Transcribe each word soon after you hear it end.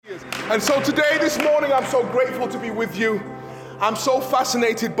And so today, this morning, I'm so grateful to be with you. I'm so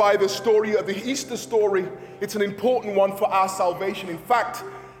fascinated by the story of the Easter story. It's an important one for our salvation. In fact,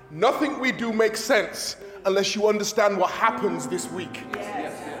 nothing we do makes sense unless you understand what happens this week.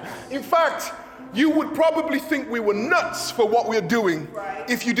 In fact, you would probably think we were nuts for what we're doing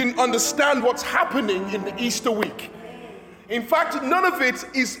if you didn't understand what's happening in the Easter week. In fact, none of it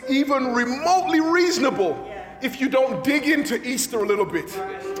is even remotely reasonable if you don't dig into Easter a little bit.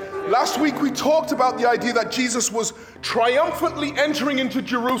 Last week we talked about the idea that Jesus was triumphantly entering into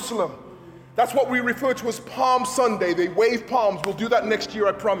Jerusalem. That's what we refer to as Palm Sunday. They wave palms. We'll do that next year,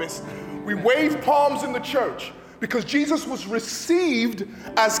 I promise. We wave palms in the church because Jesus was received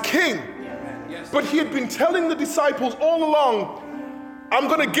as king. But he had been telling the disciples all along, I'm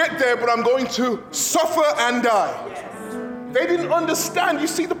going to get there, but I'm going to suffer and die. They didn't understand. You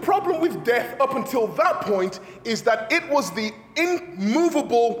see, the problem with death up until that point is that it was the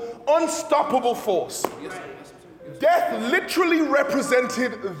immovable, unstoppable force. Death literally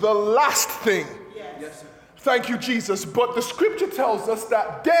represented the last thing. Thank you, Jesus. But the scripture tells us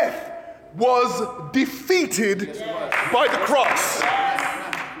that death was defeated by the cross.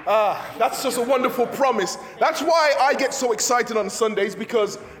 That's just a wonderful promise. That's why I get so excited on Sundays,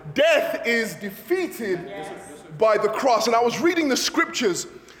 because death is defeated by the cross. And I was reading the scriptures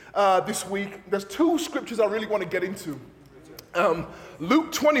this week. There's two scriptures I really want to get into.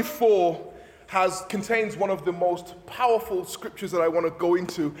 Luke 24 contains one of the most powerful scriptures that I want to go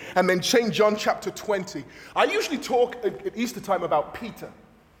into, and then St. John chapter 20. I usually talk at Easter time about Peter.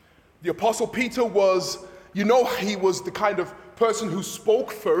 The Apostle Peter was, he was the kind of person who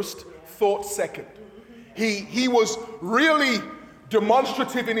spoke first, thought second. He was really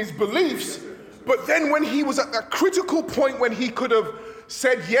demonstrative in his beliefs, but then when he was at that critical point when he could have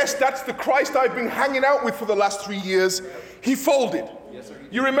said, yes, that's the Christ I've been hanging out with for the last 3 years, he folded.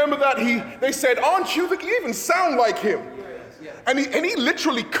 You remember that? They said, aren't you? You even sound like him. And he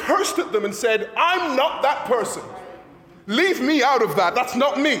literally cursed at them and said, I'm not that person. Leave me out of that. That's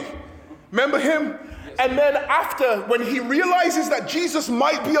not me. Remember him? And then after, when he realizes that Jesus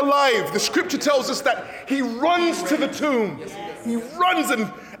might be alive, the scripture tells us that he runs to the tomb. He runs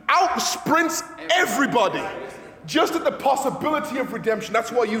and out-sprints everybody just at the possibility of redemption. That's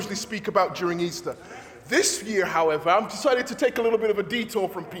what I usually speak about during Easter. This year, however, I've decided to take a little bit of a detour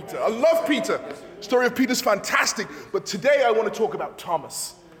from Peter. I love Peter. The story of Peter's fantastic. But today I want to talk about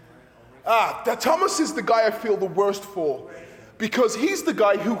Thomas. Thomas is the guy I feel the worst for, because he's the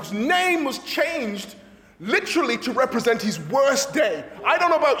guy whose name was changed literally to represent his worst day. I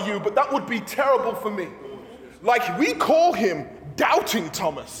don't know about you, but that would be terrible for me. Like, we call him Doubting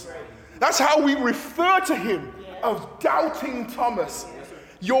Thomas. That's how we refer to him, as Doubting Thomas.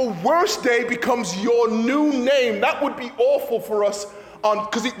 Your worst day becomes your new name. That would be awful for us,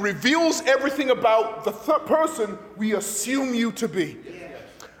 because it reveals everything about the person we assume you to be.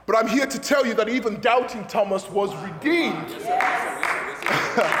 But I'm here to tell you that even Doubting Thomas was redeemed.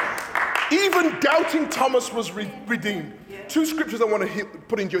 Even Doubting Thomas was redeemed. Two scriptures I want to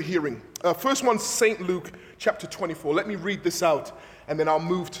put in your hearing. First one, St. Luke chapter 24. Let me read this out, and then I'll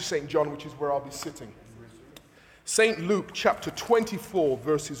move to St. John, which is where I'll be sitting. St. Luke chapter 24,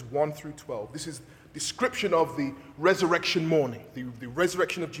 verses 1 through 12. This is description of the resurrection morning, the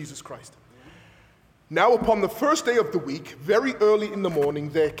resurrection of Jesus Christ. Now upon the first day of the week, very early in the morning,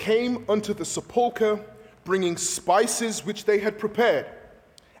 there came unto the sepulchre, bringing spices which they had prepared,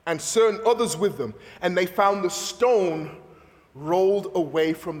 and certain others with them. And they found the stone rolled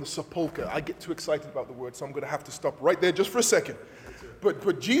away from the sepulchre. I get too excited about the word, so I'm going to have to stop right there just for a second. But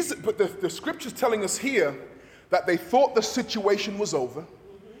the scripture's telling us here that they thought the situation was over,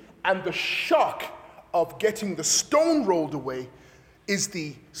 and the shock of getting the stone rolled away is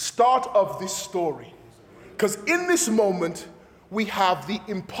the start of this story. Because in this moment, we have the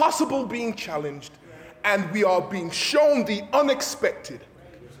impossible being challenged, and we are being shown the unexpected.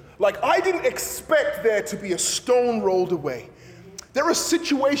 Like, I didn't expect there to be a stone rolled away. There are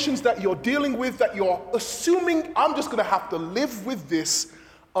situations that you're dealing with that you're assuming, I'm just going to have to live with this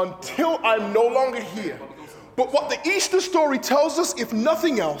until I'm no longer here. But what the Easter story tells us, if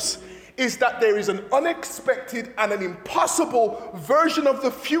nothing else, is that there is an unexpected and an impossible version of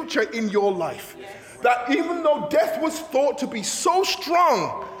the future in your life. That even though death was thought to be so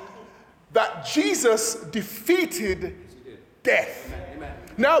strong, that Jesus defeated death.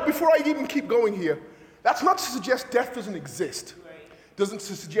 Now, before I even keep going here, that's not to suggest death doesn't exist. Doesn't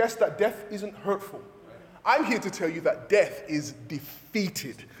suggest that death isn't hurtful. I'm here to tell you that death is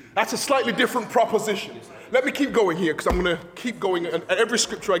defeated. That's a slightly different proposition. Let me keep going here, because I'm going to keep going at every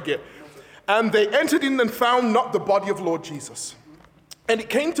scripture I get. And they entered in and found not the body of Lord Jesus. And it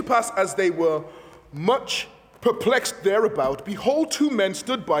came to pass, as they were much perplexed thereabout, behold, two men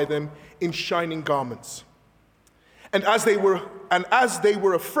stood by them in shining garments. And as they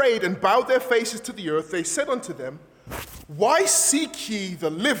were afraid and bowed their faces to the earth, they said unto them, why seek ye the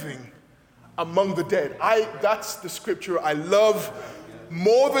living among the dead? That's the scripture I love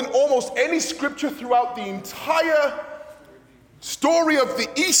more than almost any scripture throughout the entire story of the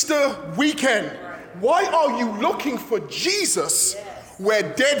Easter weekend. Why are you looking for Jesus where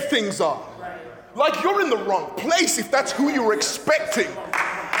dead things are? Like, you're in the wrong place if that's who you were expecting.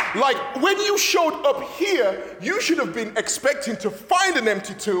 Like, when you showed up here, you should have been expecting to find an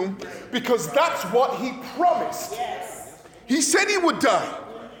empty tomb, because that's what he promised. He said he would die.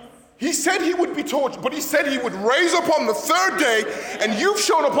 He said he would be tortured, but he said he would raise up on the third day, and you've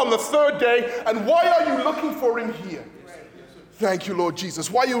shown up on the third day, and why are you looking for him here? Thank you, Lord Jesus.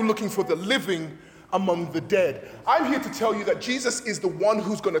 Why are you looking for the living among the dead? I'm here to tell you that Jesus is the one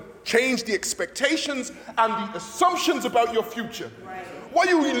who's going to change the expectations and the assumptions about your future. Why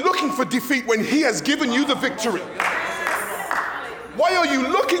are you looking for defeat when he has given you the victory? Why are you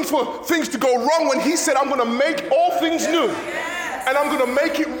looking for things to go wrong when he said, I'm going to make all things new and I'm going to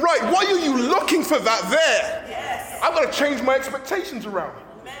make it right? Why are you looking for that there? I'm going to change my expectations around.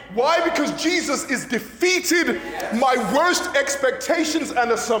 Why? Because Jesus is defeated my worst expectations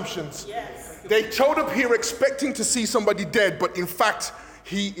and assumptions. They showed up here expecting to see somebody dead, but in fact,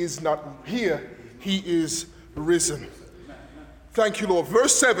 he is not here. He is risen. Thank you, Lord.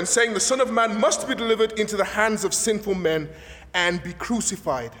 Verse 7, saying the Son of Man must be delivered into the hands of sinful men and be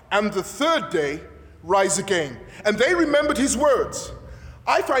crucified, and the third day rise again. And they remembered his words.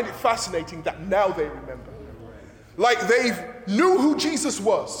 I find it fascinating that now they remember. Like, they knew who Jesus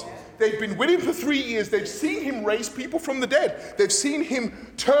was. They've been with him for 3 years. They've seen him raise people from the dead. They've seen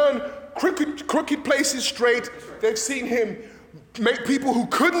him turn crooked places straight. They've seen him make people who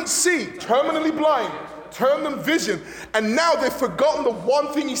couldn't see, terminally blind, turn them vision. And now they've forgotten the one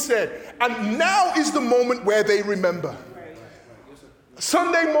thing he said. And now is the moment where they remember.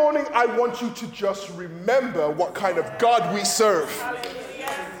 Sunday morning, I want you to just remember what kind of God we serve.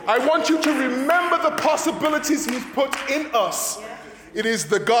 I want you to remember the possibilities he's put in us. It is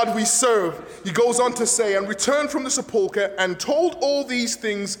the God we serve. He goes on to say, and returned from the sepulchre and told all these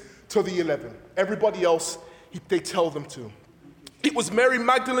things to the 11. Everybody else, they tell them to. It was Mary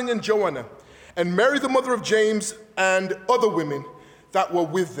Magdalene and Joanna, and Mary the mother of James, and other women that were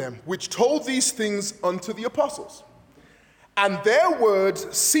with them, which told these things unto the apostles. And their words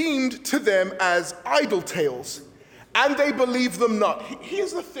seemed to them as idle tales, and they believed them not.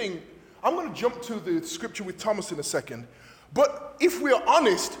 Here's the thing. I'm going to jump to the scripture with Thomas in a second. But if we are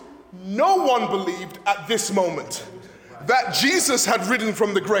honest, no one believed at this moment that Jesus had risen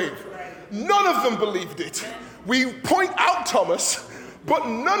from the grave. None of them believed it. We point out Thomas, but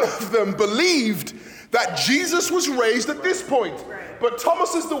none of them believed that Jesus was raised at this point. But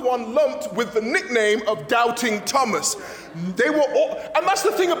Thomas is the one lumped with the nickname of Doubting Thomas. They were all, and that's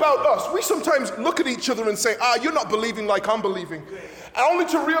the thing about us. We sometimes look at each other and say, you're not believing like I'm believing. And only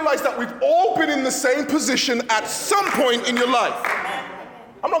to realize that we've all been in the same position at some point in your life.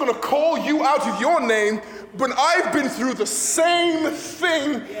 I'm not going to call you out of your name, but I've been through the same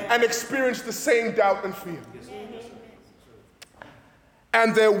thing and experienced the same doubt and fear.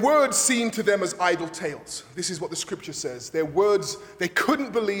 And their words seemed to them as idle tales. This is what the scripture says. Their words, they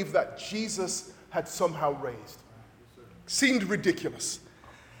couldn't believe that Jesus had somehow raised. Seemed ridiculous.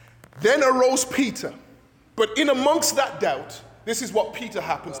 Then arose Peter. But in amongst that doubt, this is what Peter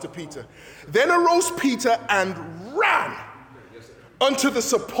happens to Peter. Then arose Peter and ran unto the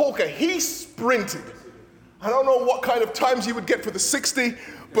sepulchre. He sprinted. I don't know what kind of times he would get for the 60,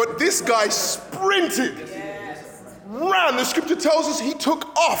 but this guy sprinted. Ran. The scripture tells us he took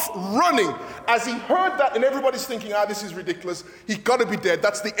off running as he heard that, and everybody's thinking, this is ridiculous. He's got to be dead.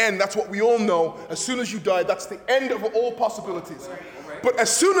 That's the end. That's what we all know. As soon as you die, that's the end of all possibilities. But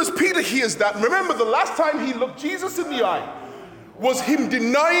as soon as Peter hears that, remember the last time he looked Jesus in the eye was him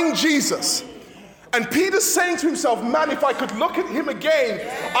denying Jesus. And Peter's saying to himself, man, if I could look at him again,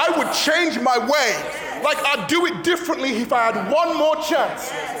 I would change my way. Like I'd do it differently if I had one more chance.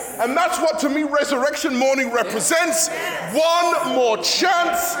 And that's what to me Resurrection Morning represents. One more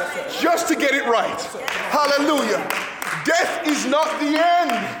chance just to get it right. Hallelujah. Death is not the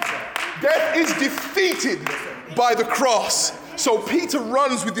end. Death is defeated by the cross. So Peter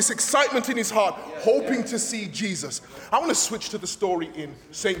runs with this excitement in his heart, hoping to see Jesus. I want to switch to the story in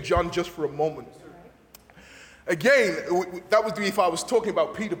St. John just for a moment. Again, that would be if I was talking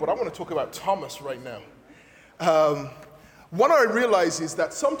about Peter, but I want to talk about Thomas right now. What I realize is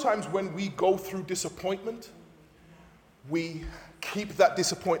that sometimes when we go through disappointment, we keep that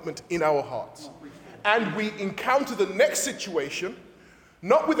disappointment in our hearts. And we encounter the next situation,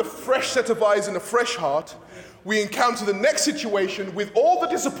 not with a fresh set of eyes and a fresh heart. We encounter the next situation with all the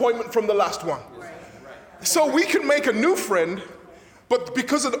disappointment from the last one. So we can make a new friend, but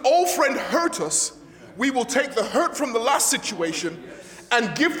because an old friend hurt us, we will take the hurt from the last situation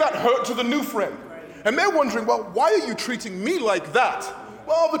and give that hurt to the new friend. And they're wondering, well, why are you treating me like that?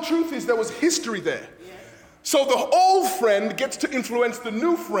 Well, the truth is there was history there. So the old friend gets to influence the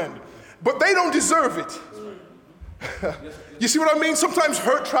new friend, but they don't deserve it. You see what I mean? Sometimes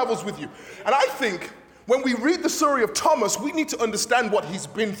hurt travels with you. And I think when we read the story of Thomas, we need to understand what he's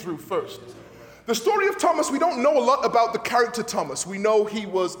been through first. The story of Thomas, we don't know a lot about the character Thomas. We know he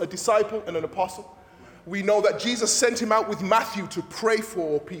was a disciple and an apostle. We know that Jesus sent him out with Matthew to pray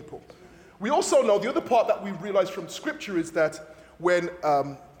for people. We also know the other part that we realize from Scripture is that when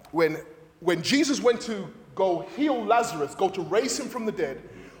Jesus went to go heal Lazarus, go to raise him from the dead,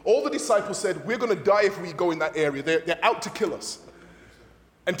 all the disciples said, we're going to die if we go in that area. They're out to kill us.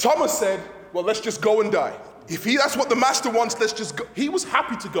 And Thomas said, well, let's just go and die. If that's what the master wants, let's just go. He was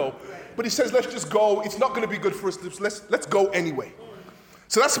happy to go, but he says, let's just go. It's not going to be good for us. Let's go anyway.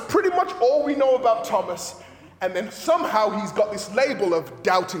 So that's pretty much all we know about Thomas. And then somehow he's got this label of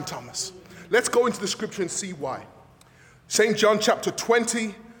doubting Thomas. Let's go into the scripture and see why. St. John chapter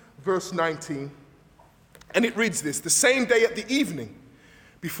 20, verse 19. And it reads this: the same day at the evening,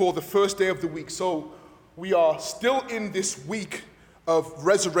 before the first day of the week. So we are still in this week of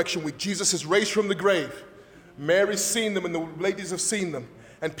resurrection week. Jesus is raised from the grave. Mary's seen them and the ladies have seen them.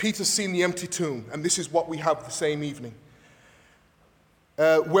 And Peter's seen the empty tomb. And this is what we have the same evening.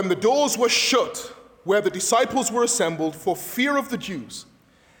 When the doors were shut, where the disciples were assembled for fear of the Jews,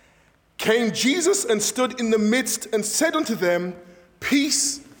 came Jesus and stood in the midst and said unto them,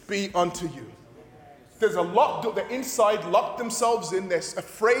 peace be unto you. There's a lot, they're inside, locked themselves in. They're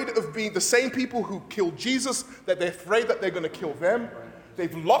afraid of being the same people who killed Jesus, that they're afraid that they're going to kill them.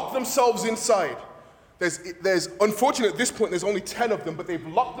 They've locked themselves inside. There's unfortunately at this point, there's only 10 of them, but they've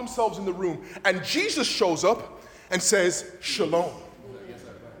locked themselves in the room. And Jesus shows up and says, shalom.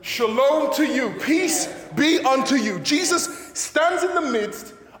 Shalom to you. Peace be unto you. Jesus stands in the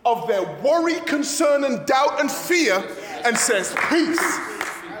midst of their worry, concern, and doubt and fear and says, peace.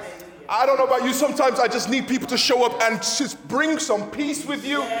 I don't know about you, sometimes I just need people to show up and just bring some peace with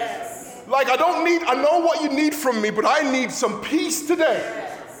you. Like I know what you need from me, but I need some peace today.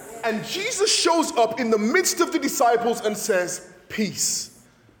 And Jesus shows up in the midst of the disciples and says, peace,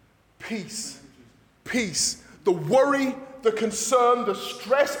 peace, peace. The worry, the concern, the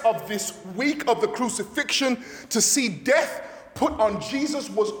stress of this week of the crucifixion, to see death put on Jesus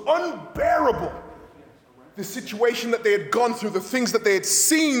was unbearable. The situation that they had gone through, the things that they had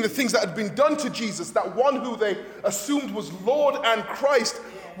seen, the things that had been done to Jesus, that one who they assumed was Lord and Christ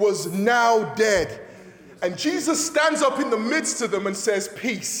was now dead. And Jesus stands up in the midst of them and says,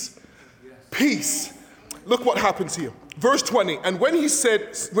 peace, peace. Look what happens here. Verse 20, and when he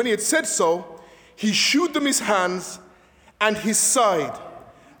had said so, he shewed them his hands and his side.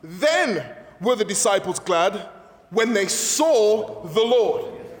 Then were the disciples glad when they saw the Lord.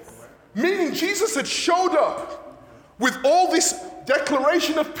 Meaning Jesus had showed up with all this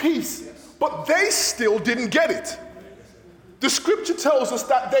declaration of peace, but they still didn't get it. The scripture tells us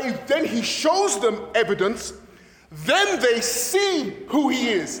that then he shows them evidence, then they see who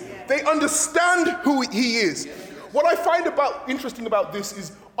he is. They understand who he is. What I find interesting about this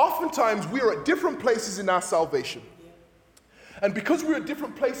is oftentimes we are at different places in our salvation. And because we're at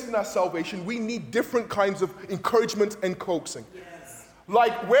different places in our salvation, we need different kinds of encouragement and coaxing.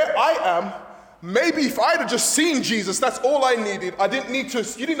 Like where I am, maybe if I had just seen Jesus, that's all I needed.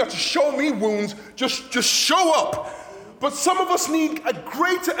 You didn't have to show me wounds, just show up. But some of us need a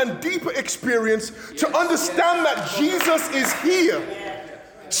greater and deeper experience to understand that Jesus is here.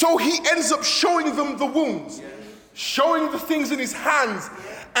 So he ends up showing them the wounds, showing the things in his hands.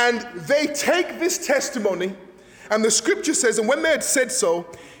 And they take this testimony, and the scripture says, and when they had said so,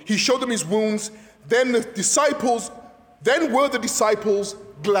 he showed them his wounds. Then were the disciples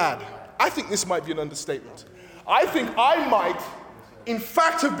glad. I think this might be an understatement. I think I might, in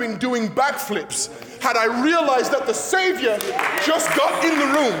fact, have been doing backflips had I realized that the Savior just got in the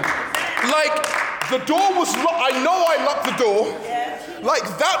room. Like, the door was locked. I know I locked the door. Like,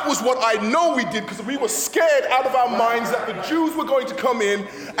 that was what I know we did, because we were scared out of our minds that the Jews were going to come in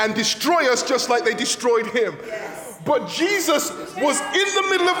and destroy us just like they destroyed him. But Jesus was in the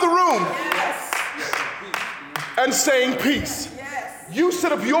middle of the room and saying, peace. You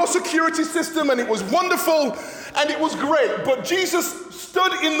set up your security system and it was wonderful and it was great. But Jesus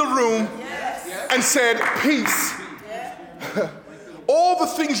stood in the room and said, peace. all the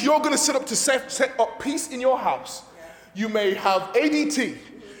things you're going to set up to set up peace in your house. You may have ADT.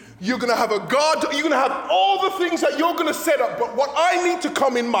 You're going to have a God. You're going to have all the things that you're going to set up. But what I need to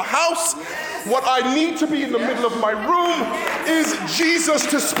come in my house, what I need to be in the middle of my room is Jesus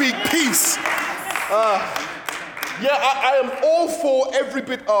to speak peace. I am all for every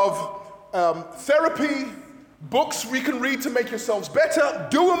bit of therapy, books we can read to make yourselves better.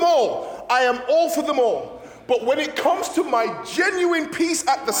 Do them all. I am all for them all. But when it comes to my genuine peace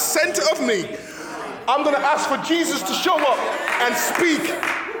at the center of me, I'm going to ask for Jesus to show up and speak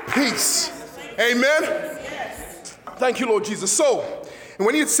peace. Amen? Thank you, Lord Jesus. So, and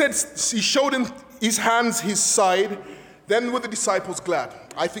when he had said, he showed him his hands, his side, then were the disciples glad.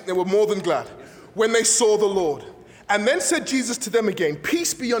 I think they were more than glad when they saw the Lord. And then said Jesus to them again,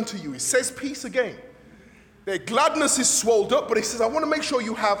 peace be unto you. He says peace again. Their gladness is swelled up, but he says, I want to make sure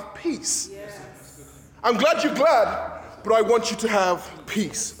you have peace. I'm glad you're glad, but I want you to have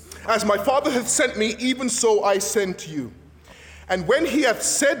peace. As my Father hath sent me, even so I send to you. And when he hath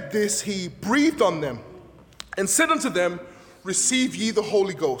said this, he breathed on them and said unto them, receive ye the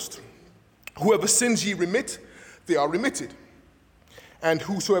Holy Ghost. Whoever sins ye remit, they are remitted. And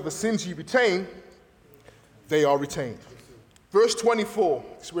whosoever sins ye retain, they are retained. Verse 24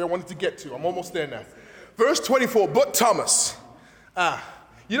 is where I wanted to get to. I'm almost there now. Verse 24, but Thomas.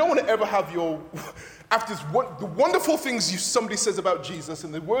 You don't want to ever have your, after the wonderful things somebody says about Jesus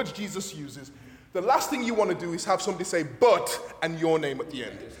and the words Jesus uses, the last thing you want to do is have somebody say, but, and your name at the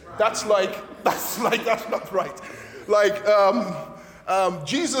end. That's not right. Like,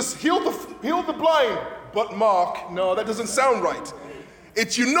 Jesus healed the blind, but Mark, no, that doesn't sound right.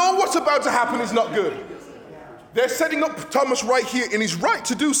 It's, you know what's about to happen is not good. They're setting up Thomas right here, and he's right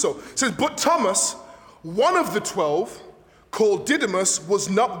to do so. It says, but Thomas, one of the 12, called Didymus, was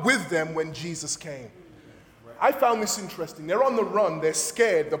not with them when Jesus came. I found this interesting. They're on the run. They're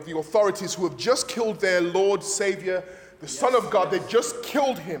scared of the authorities who have just killed their Lord, Savior, the Son of God. They just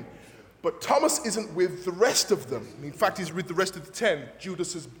killed him. But Thomas isn't with the rest of them. In fact, he's with the rest of the 10.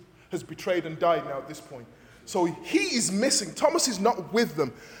 Judas has betrayed and died now at this point. So he is missing. Thomas is not with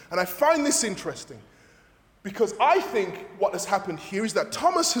them. And I find this interesting because I think what has happened here is that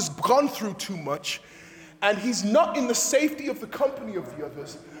Thomas has gone through too much and he's not in the safety of the company of the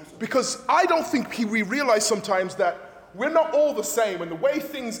others, because I don't think we realize sometimes that we're not all the same, and the way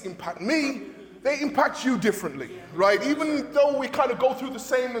things impact me, they impact you differently, right? Even though we kind of go through the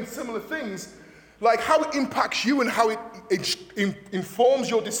same and similar things, like how it impacts you and how it informs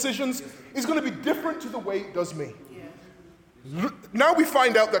your decisions is going to be different to the way it does me. Yeah. Now we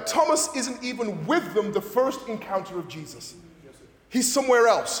find out that Thomas isn't even with them the first encounter of Jesus. He's somewhere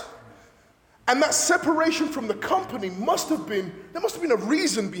else. And that separation from the company there must have been a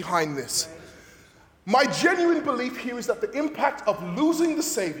reason behind this. My genuine belief here is that the impact of losing the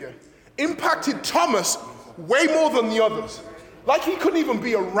Savior impacted Thomas way more than the others. Like he couldn't even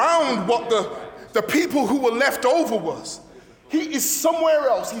be around what the people who were left over was. He is somewhere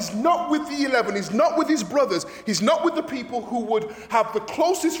else. He's not with the 11. He's not with his brothers. He's not with the people who would have the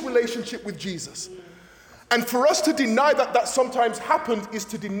closest relationship with Jesus. And for us to deny that sometimes happened is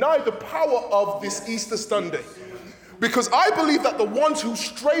to deny the power of this Easter Sunday. Because I believe that the ones who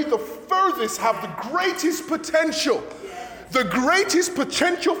stray the furthest have the greatest potential. The greatest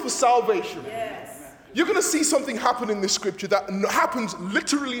potential for salvation. You're going to see something happen in this scripture that happens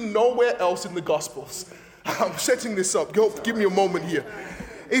literally nowhere else in the Gospels. I'm setting this up. Give me a moment here.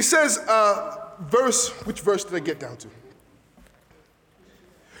 It says, which verse did I get down to?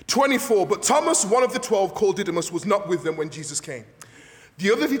 24, but Thomas, one of the 12, called Didymus, was not with them when Jesus came. The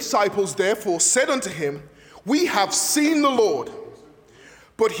other disciples therefore said unto him, we have seen the Lord.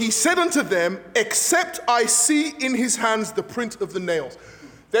 But he said unto them, except I see in his hands the print of the nails.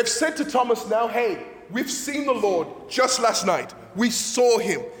 They've said to Thomas now, hey, we've seen the Lord just last night. We saw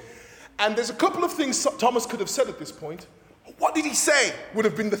him. And there's a couple of things Thomas could have said at this point. What did he say? Would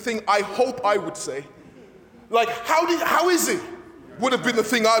have been the thing I hope I would say. Like, how is he? Would have been the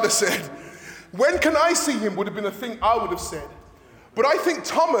thing I'd have said. When can I see him? Would have been the thing I would have said. But I think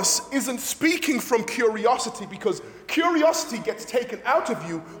Thomas isn't speaking from curiosity, because curiosity gets taken out of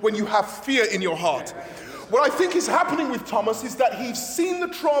you when you have fear in your heart. What I think is happening with Thomas is that he's seen the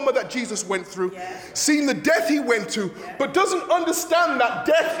trauma that Jesus went through, seen the death he went to, but doesn't understand that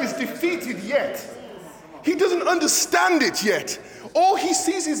death is defeated yet. He doesn't understand it yet. All he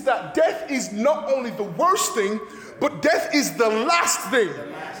sees is that death is not only the worst thing, but death is the last thing.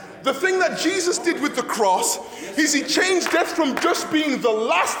 The thing that Jesus did with the cross is he changed death from just being the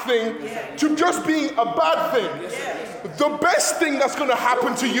last thing to just being a bad thing. The best thing that's going to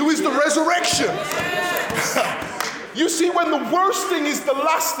happen to you is the resurrection. You see, when the worst thing is the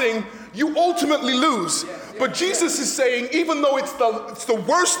last thing, you ultimately lose. But Jesus is saying, even though it's the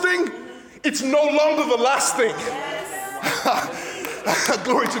worst thing, it's no longer the last thing.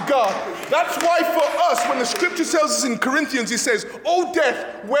 Glory to God. That's why for us, when the scripture tells us in Corinthians, it says, "Oh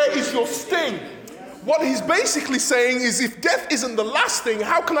death, where is your sting?" What he's basically saying is, if death isn't the last thing,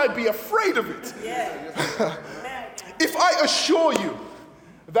 how can I be afraid of it? If I assure you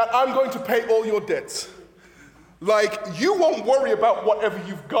that I'm going to pay all your debts, like, you won't worry about whatever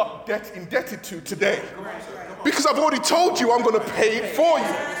you've got indebted to today, because I've already told you I'm going to pay it for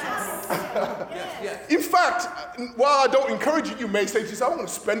you. In fact, while I don't encourage it, you may say to yourself, I'm going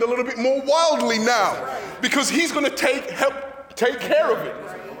to spend a little bit more wildly now, because he's going to take care of it.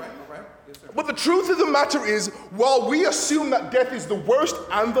 But the truth of the matter is, while we assume that death is the worst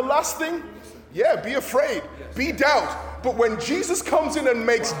and the last thing, yeah, be afraid, be doubt. But when Jesus comes in and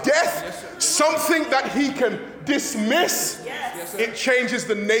makes death something that he can dismiss, it changes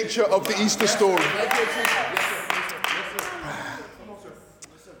the nature of the Easter story.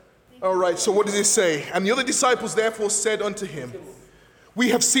 All right, so what does it say? And the other disciples therefore said unto him, "We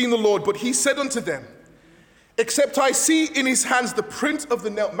have seen the Lord." But he said unto them, "Except I see in his hands the print of the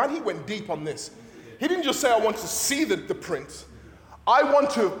nail." Man, he went deep on this. He didn't just say, I want to see the print. I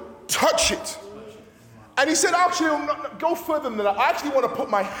want to touch it. And he said, actually, go further than that. I actually want to put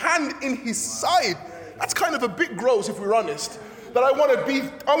my hand in his side. That's kind of a bit gross, if we're honest. That I want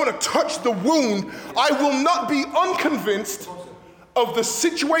to touch the wound. I will not be unconvinced of the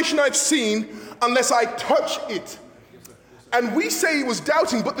situation I've seen unless I touch it. And we say he was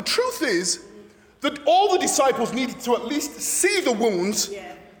doubting, but the truth is that all the disciples needed to at least see the wounds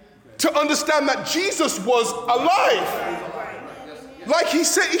to understand that Jesus was alive. Like he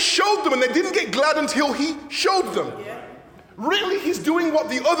said, he showed them, and they didn't get glad until he showed them. Really, he's doing what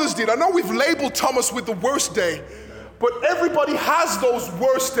the others did. I know we've labeled Thomas with the worst day, but everybody has those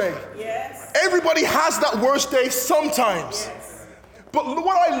worst days. Everybody has that worst day sometimes. But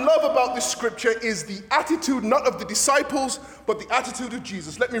what I love about this scripture is the attitude, not of the disciples, but the attitude of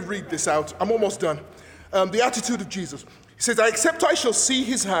Jesus. Let me read this out. I'm almost done. The attitude of Jesus. He says, "Except I shall see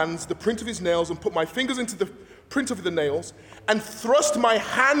his hands, the print of his nails, and put my fingers into the print of the nails, and thrust my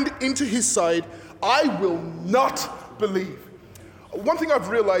hand into his side, I will not believe." One thing I've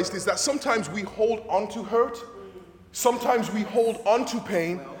realized is that sometimes we hold on to hurt. Sometimes we hold on to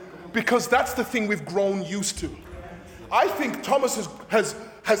pain because that's the thing we've grown used to. I think Thomas has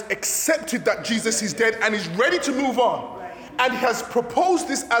accepted that Jesus is dead and is ready to move on. And has proposed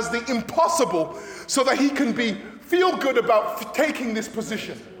this as the impossible so that he can feel good about taking this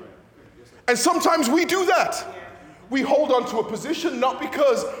position. And sometimes we do that. We hold on to a position not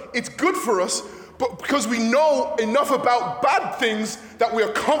because it's good for us, but because we know enough about bad things that we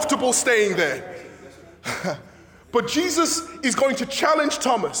are comfortable staying there. But Jesus is going to challenge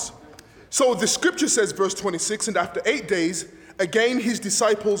Thomas. So the scripture says, verse 26, "And after 8 days, again his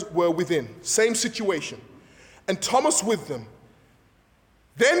disciples were within." Same situation. "And Thomas with them.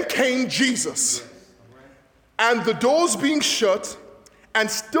 Then came Jesus, and the doors being shut,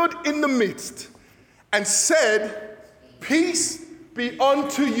 and stood in the midst, and said, Peace be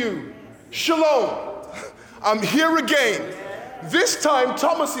unto you. Shalom. I'm here again." This time,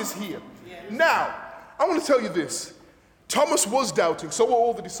 Thomas is here. Now, I want to tell you this. Thomas was doubting, so were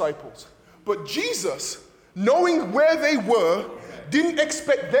all the disciples. But Jesus, knowing where they were, didn't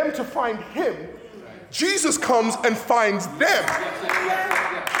expect them to find him. Jesus comes and finds them.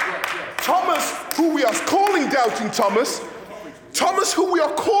 Thomas, who we are calling doubting Thomas, who we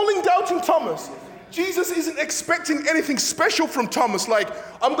are calling doubting Thomas, Jesus isn't expecting anything special from Thomas, like,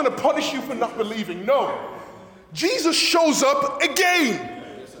 I'm going to punish you for not believing. No. Jesus shows up again.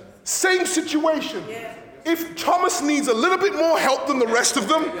 Same situation. If Thomas needs a little bit more help than the rest of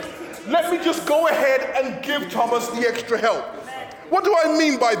them, let me just go ahead and give Thomas the extra help. What do I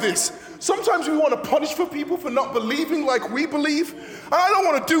mean by this? Sometimes we want to punish for people for not believing like we believe, and I don't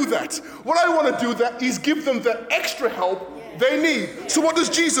want to do that. What I want to do is give them the extra help they need. So what does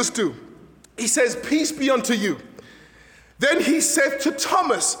Jesus do? He says, "Peace be unto you." Then he said to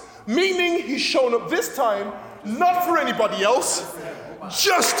Thomas, meaning he's shown up this time, not for anybody else,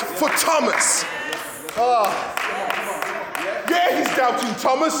 just for Thomas. Yeah, he's doubting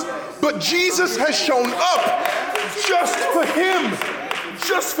Thomas, but Jesus has shown up just for him.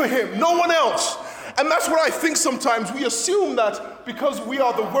 Just for him, no one else. And that's what I think sometimes. We assume that because we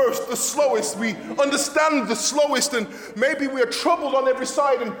are the worst, the slowest, we understand the slowest, and maybe we are troubled on every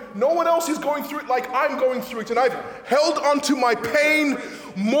side, and no one else is going through it like I'm going through it. And I've held onto my pain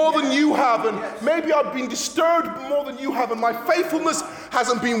more than you have, and maybe I've been disturbed more than you have, and my faithfulness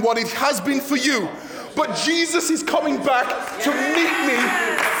hasn't been what it has been for you. But Jesus is coming back to meet me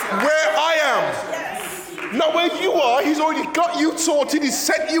where I am. Now where you are, he's already got you sorted, he's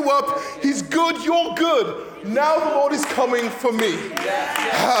set you up, he's good, you're good. Now the Lord is coming for me.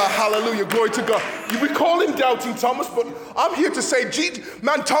 Hallelujah, glory to God. We call him Doubting Thomas, but I'm here to say,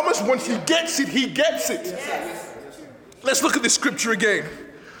 man, Thomas, once he gets it, he gets it. Let's look at this scripture again.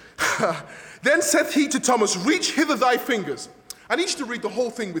 Then saith he to Thomas, reach hither thy fingers. I need you to read the whole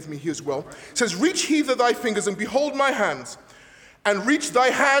thing with me here as well. It says, reach hither thy fingers and behold my hands, and reach thy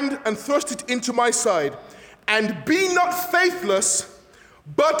hand and thrust it into my side, and be not faithless,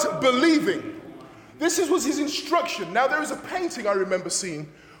 but believing. This was his instruction. Now there is a painting I remember seeing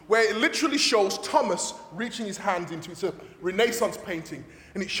where it literally shows Thomas reaching his hand into, it's a Renaissance painting,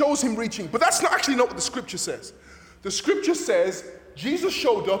 and it shows him reaching, but that's actually not what the scripture says. The scripture says Jesus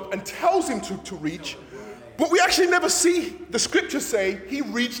showed up and tells him to reach, but we actually never see the scripture say he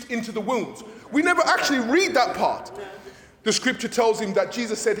reached into the wounds. We never actually read that part. The scripture tells him that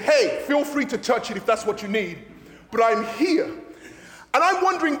Jesus said, hey, feel free to touch it if that's what you need, but I'm here. And I'm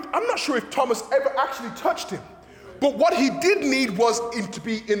wondering, I'm not sure if Thomas ever actually touched him, but what he did need was to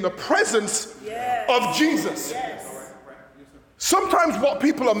be in the presence of Jesus. Sometimes what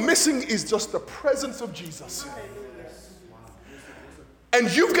people are missing is just the presence of Jesus. And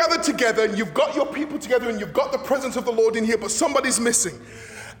you've gathered together and you've got your people together and you've got the presence of the Lord in here, but somebody's missing.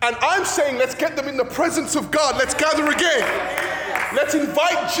 And I'm saying, let's get them in the presence of God. Let's gather again. Let's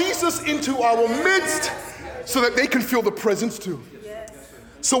invite Jesus into our midst so that they can feel the presence too.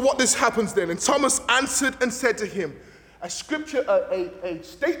 So what this happens then? And Thomas answered and said to him, a scripture, a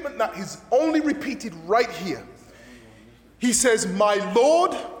statement that is only repeated right here. He says, my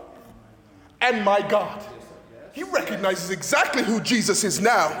Lord and my God. He recognizes exactly who Jesus is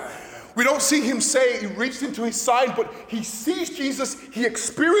now. We don't see him say he reached into his side, but he sees Jesus, he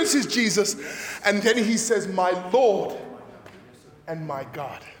experiences Jesus, and then he says, my Lord and my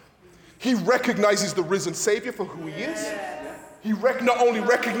God. He recognizes the risen Savior for who he is. He not only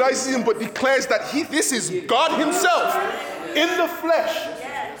recognizes him, but declares that this is God himself in the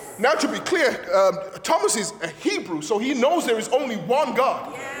flesh. Now to be clear, Thomas is a Hebrew, so he knows there is only one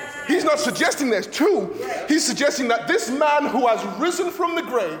God. He's not suggesting there's two. He's suggesting that this man who has risen from the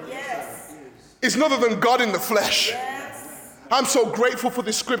grave is none other than God in the flesh. I'm so grateful for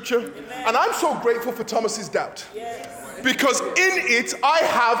this scripture, and I'm so grateful for Thomas's doubt. Because in it, I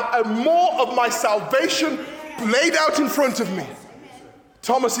have more of my salvation laid out in front of me.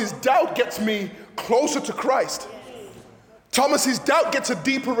 Thomas's doubt gets me closer to Christ. Thomas's doubt gets a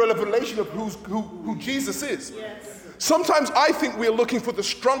deeper revelation of who Jesus is. Sometimes I think we're looking for the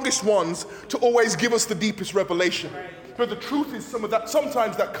strongest ones to always give us the deepest revelation. But the truth is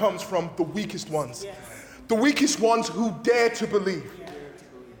sometimes that comes from the weakest ones. The weakest ones who dare to believe.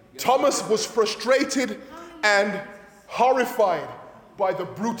 Thomas was frustrated and horrified by the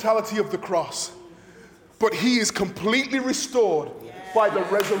brutality of the cross. But he is completely restored by the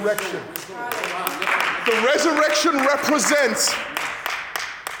resurrection. The resurrection represents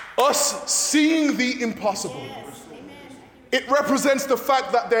us seeing the impossible. It represents the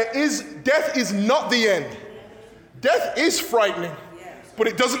fact that death is not the end. Death is frightening, but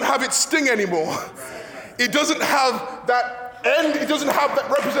it doesn't have its sting anymore. It doesn't have that end, it doesn't have that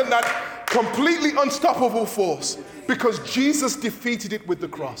represent that completely unstoppable force, because Jesus defeated it with the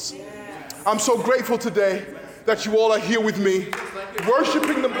cross. I'm so grateful today that you all are here with me,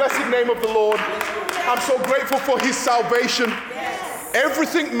 worshiping the blessed name of the Lord. I'm so grateful for his salvation.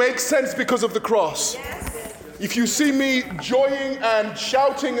 Everything makes sense because of the cross. If you see me joying and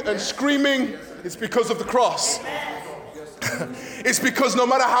shouting and screaming, it's because of the cross. It's because no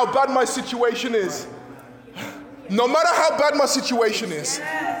matter how bad my situation is,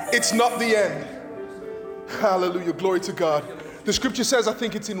 it's not the end. Hallelujah, glory to God. The scripture says, I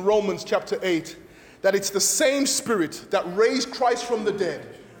think it's in Romans chapter 8, that it's the same spirit that raised Christ from the dead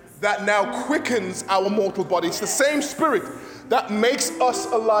that now quickens our mortal body. It's the same spirit that makes us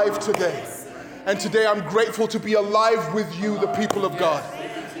alive today. And today I'm grateful to be alive with you, the people of God.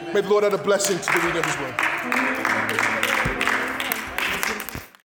 May the Lord add a blessing to the reading of his word.